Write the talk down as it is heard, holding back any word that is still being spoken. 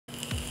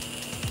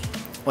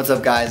What's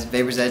up guys,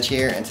 Vapor's Edge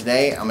here, and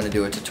today I'm going to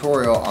do a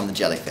tutorial on the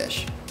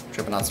Jellyfish.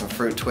 Tripping on some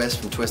fruit twist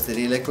from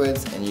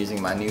Twisteliquids and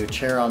using my new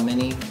Charron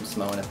Mini from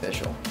SMOANT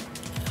Official.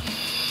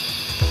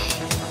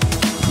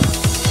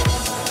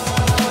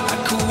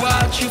 I could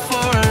watch you for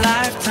a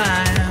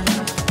lifetime.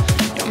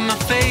 You're my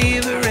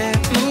favorite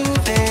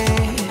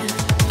movie.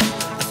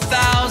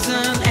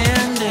 1,000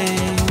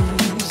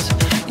 endings.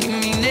 You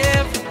mean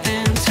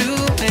everything to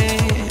me.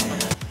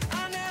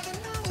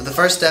 So the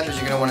first step is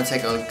you're going to want to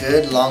take a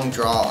good long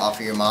draw off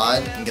of your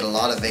mod and get a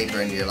lot of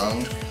vapor into your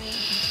lungs.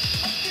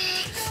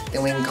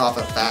 Then we can cough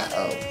a fat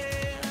O.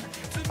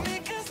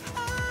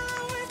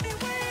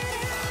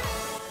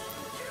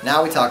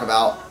 Now we talk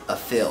about a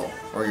fill,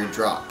 or your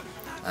drop.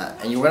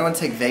 And you're going to want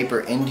to take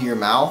vapor into your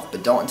mouth,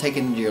 but don't take it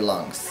into your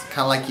lungs.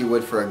 Kind of like you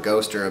would for a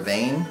ghost or a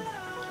bane.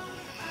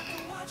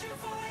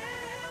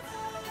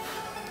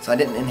 So I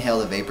didn't inhale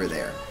the vapor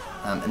there.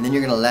 And then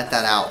you're going to let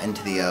that out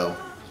into the O.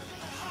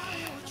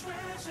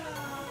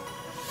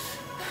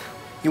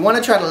 You want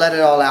to try to let it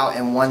all out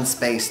in one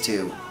space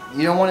too.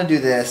 You don't want to do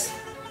this.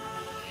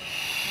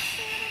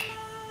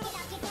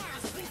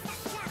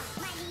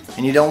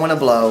 And you don't want to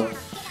blow.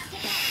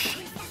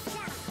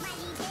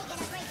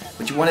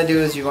 What you want to do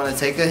is you want to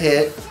take a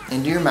hit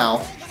into your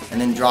mouth and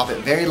then drop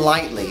it very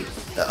lightly.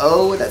 The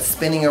O that's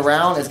spinning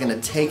around is going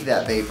to take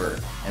that vapor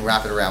and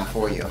wrap it around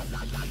for you.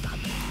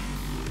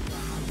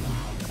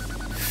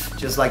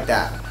 Just like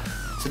that.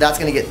 So that's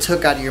going to get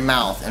took out of your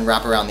mouth and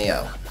wrap around the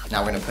O.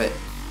 Now we're going to put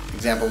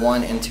example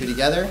 1 and 2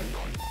 together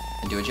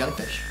and do a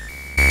jellyfish.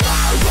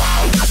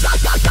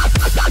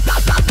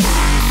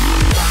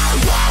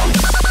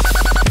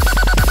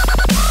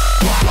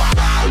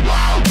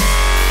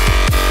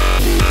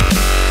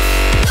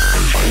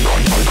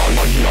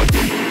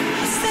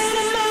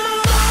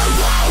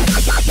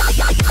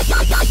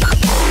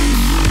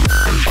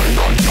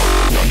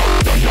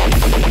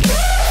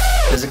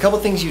 There's a couple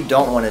things you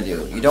don't want to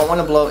do. You don't want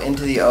to blow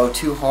into the O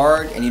too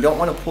hard, and you don't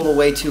want to pull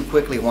away too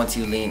quickly once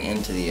you lean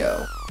into the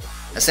O.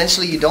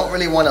 Essentially, you don't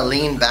really want to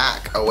lean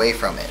back away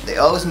from it. The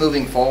O is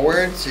moving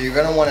forward, so you're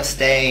going to want to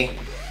stay,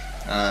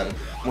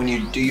 when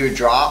you do your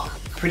drop,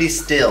 pretty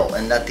still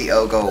and let the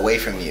O go away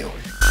from you.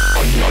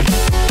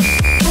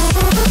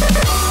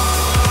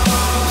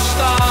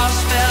 Stars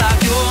spell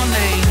out your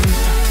name,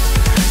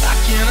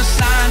 like in a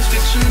science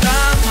fiction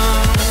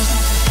drama.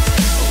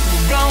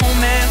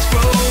 Romance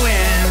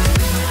growing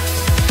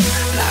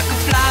like a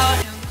flower.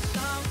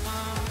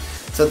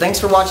 So thanks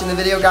for watching the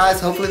video guys.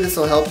 Hopefully this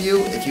will help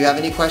you. If you have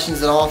any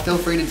questions at all, feel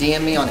free to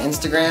DM me on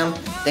Instagram.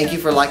 Thank you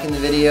for liking the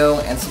video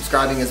and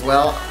subscribing as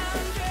well.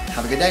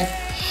 Have a good day.